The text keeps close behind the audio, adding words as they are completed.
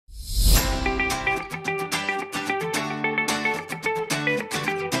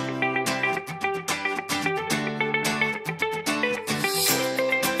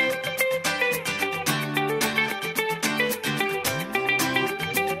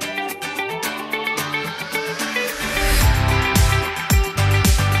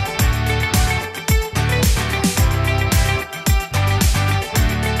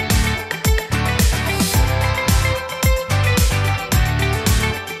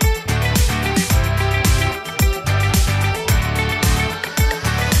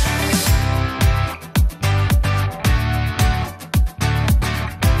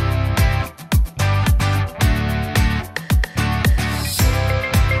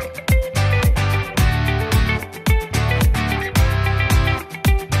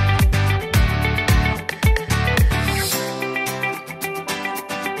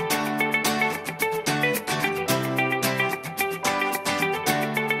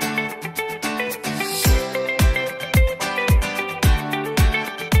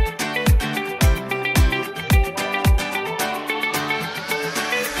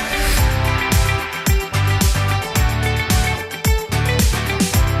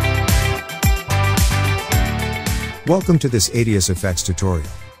Welcome to this EDIUS effects tutorial.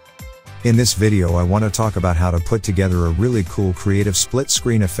 In this video I want to talk about how to put together a really cool creative split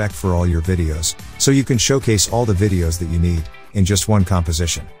screen effect for all your videos, so you can showcase all the videos that you need, in just one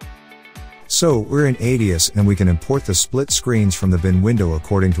composition. So, we're in EDIUS and we can import the split screens from the bin window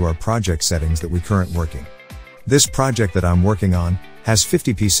according to our project settings that we current working. This project that I'm working on has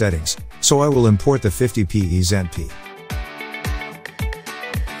 50p settings, so I will import the 50p EZP.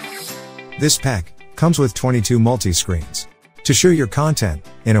 This pack comes with 22 multi-screens to show your content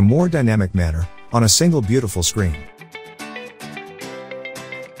in a more dynamic manner on a single beautiful screen.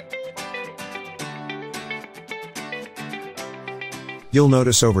 You'll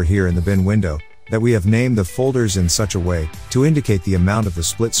notice over here in the bin window that we have named the folders in such a way to indicate the amount of the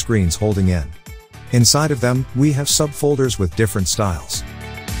split screens holding in. Inside of them, we have subfolders with different styles.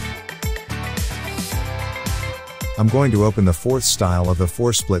 I'm going to open the fourth style of the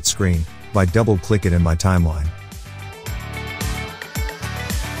 4 split screen by double-click it in my timeline.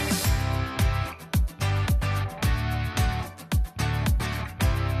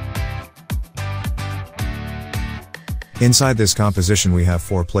 Inside this composition we have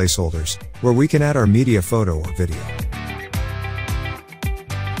 4 placeholders, where we can add our media photo or video.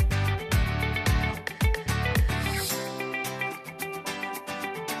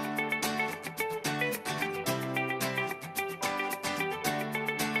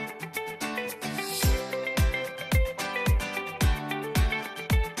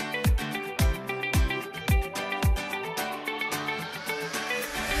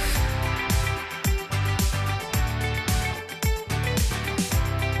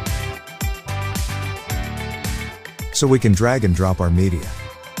 So we can drag and drop our media.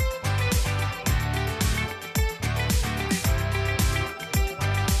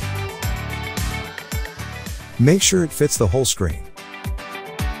 Make sure it fits the whole screen.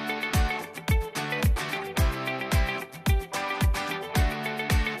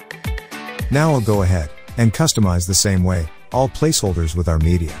 Now I'll go ahead and customize the same way all placeholders with our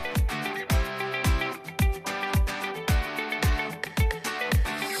media.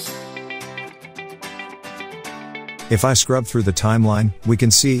 If I scrub through the timeline, we can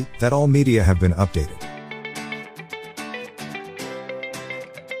see that all media have been updated.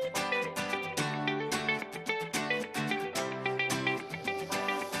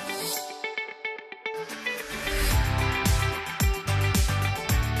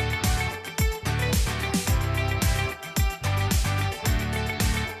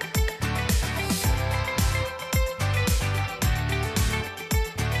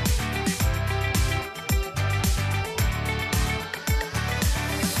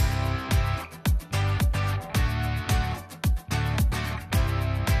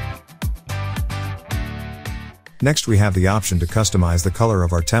 Next we have the option to customize the color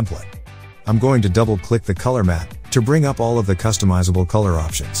of our template. I'm going to double-click the color mat to bring up all of the customizable color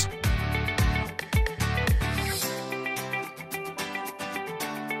options.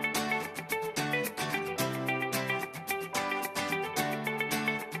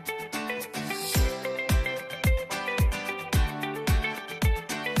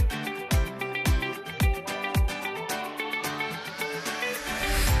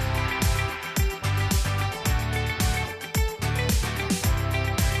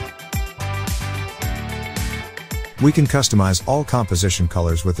 We can customize all composition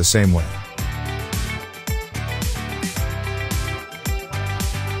colors with the same way.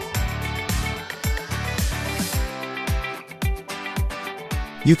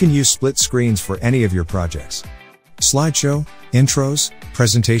 You can use split screens for any of your projects. Slideshow, intros,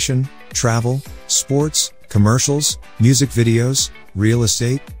 presentation, travel, sports, commercials, music videos, real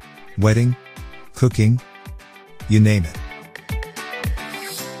estate, wedding, cooking, you name it.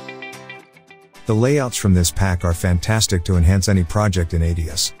 The layouts from this pack are fantastic to enhance any project in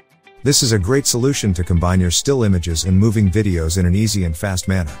EDIUS. This is a great solution to combine your still images and moving videos in an easy and fast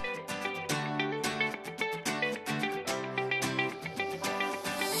manner.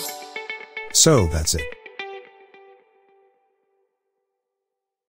 So that's it.